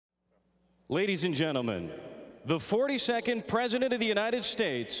Ladies and gentlemen, the 42nd President of the United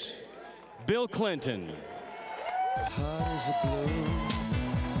States, Bill Clinton. Hot as a blue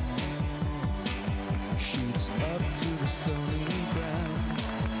shoots up through the stony ground.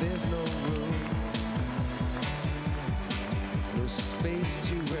 There's no room, no space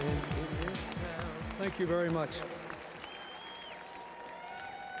to rent in this town. Thank you very much.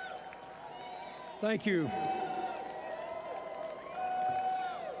 Thank you.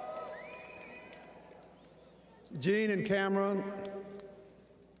 Gene and Cameron,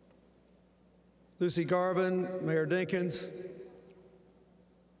 Lucy Garvin, Mayor Dinkins,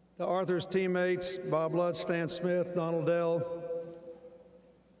 to Arthur's teammates, Bob Lutz, Stan Smith, Donald Dell.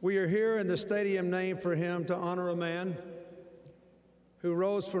 We are here in the stadium named for him to honor a man who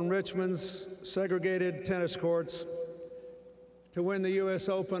rose from Richmond's segregated tennis courts to win the U.S.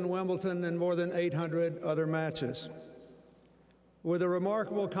 Open, Wimbledon, and more than 800 other matches. With a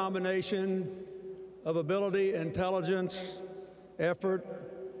remarkable combination of ability, intelligence, effort,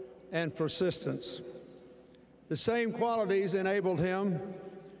 and persistence. The same qualities enabled him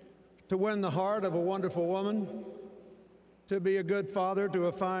to win the heart of a wonderful woman, to be a good father to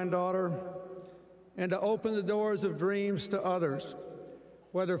a fine daughter, and to open the doors of dreams to others,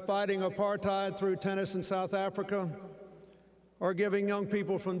 whether fighting apartheid through tennis in South Africa or giving young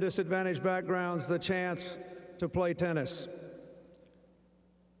people from disadvantaged backgrounds the chance to play tennis.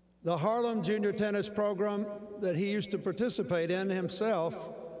 The Harlem Junior Tennis program that he used to participate in himself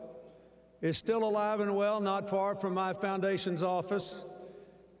is still alive and well, not far from my foundation's office.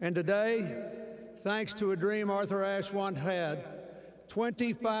 And today, thanks to a dream Arthur Ashe once had,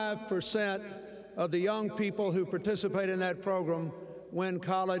 25% of the young people who participate in that program win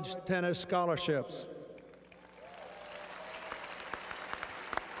college tennis scholarships.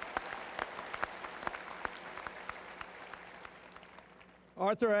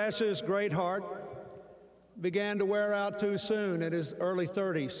 Arthur Ashe's great heart began to wear out too soon in his early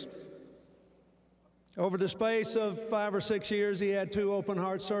 30s. Over the space of 5 or 6 years, he had 2 open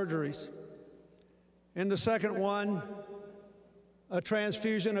heart surgeries. In the second one, a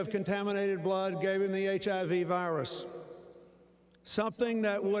transfusion of contaminated blood gave him the HIV virus, something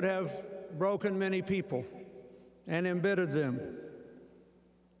that would have broken many people and embittered them.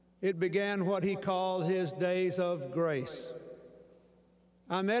 It began what he called his days of grace.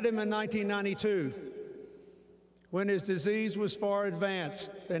 I met him in 1992 when his disease was far advanced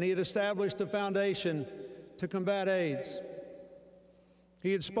and he had established a foundation to combat AIDS.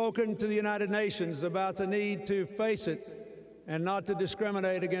 He had spoken to the United Nations about the need to face it and not to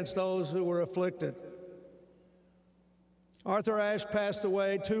discriminate against those who were afflicted. Arthur Ashe passed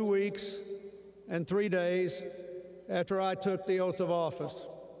away 2 weeks and 3 days after I took the oath of office.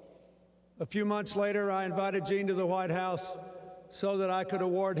 A few months later, I invited Gene to the White House so that I could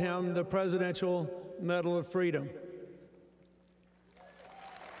award him the Presidential Medal of Freedom.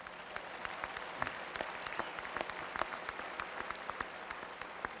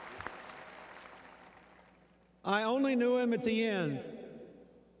 I only knew him at the end,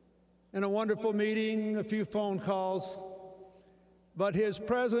 in a wonderful meeting, a few phone calls, but his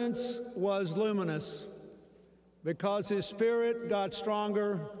presence was luminous because his spirit got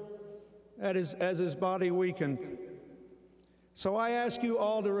stronger as his body weakened. So I ask you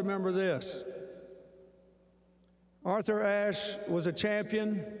all to remember this. Arthur Ashe was a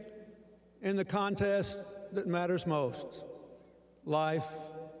champion in the contest that matters most, life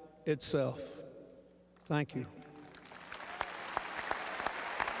itself. Thank you.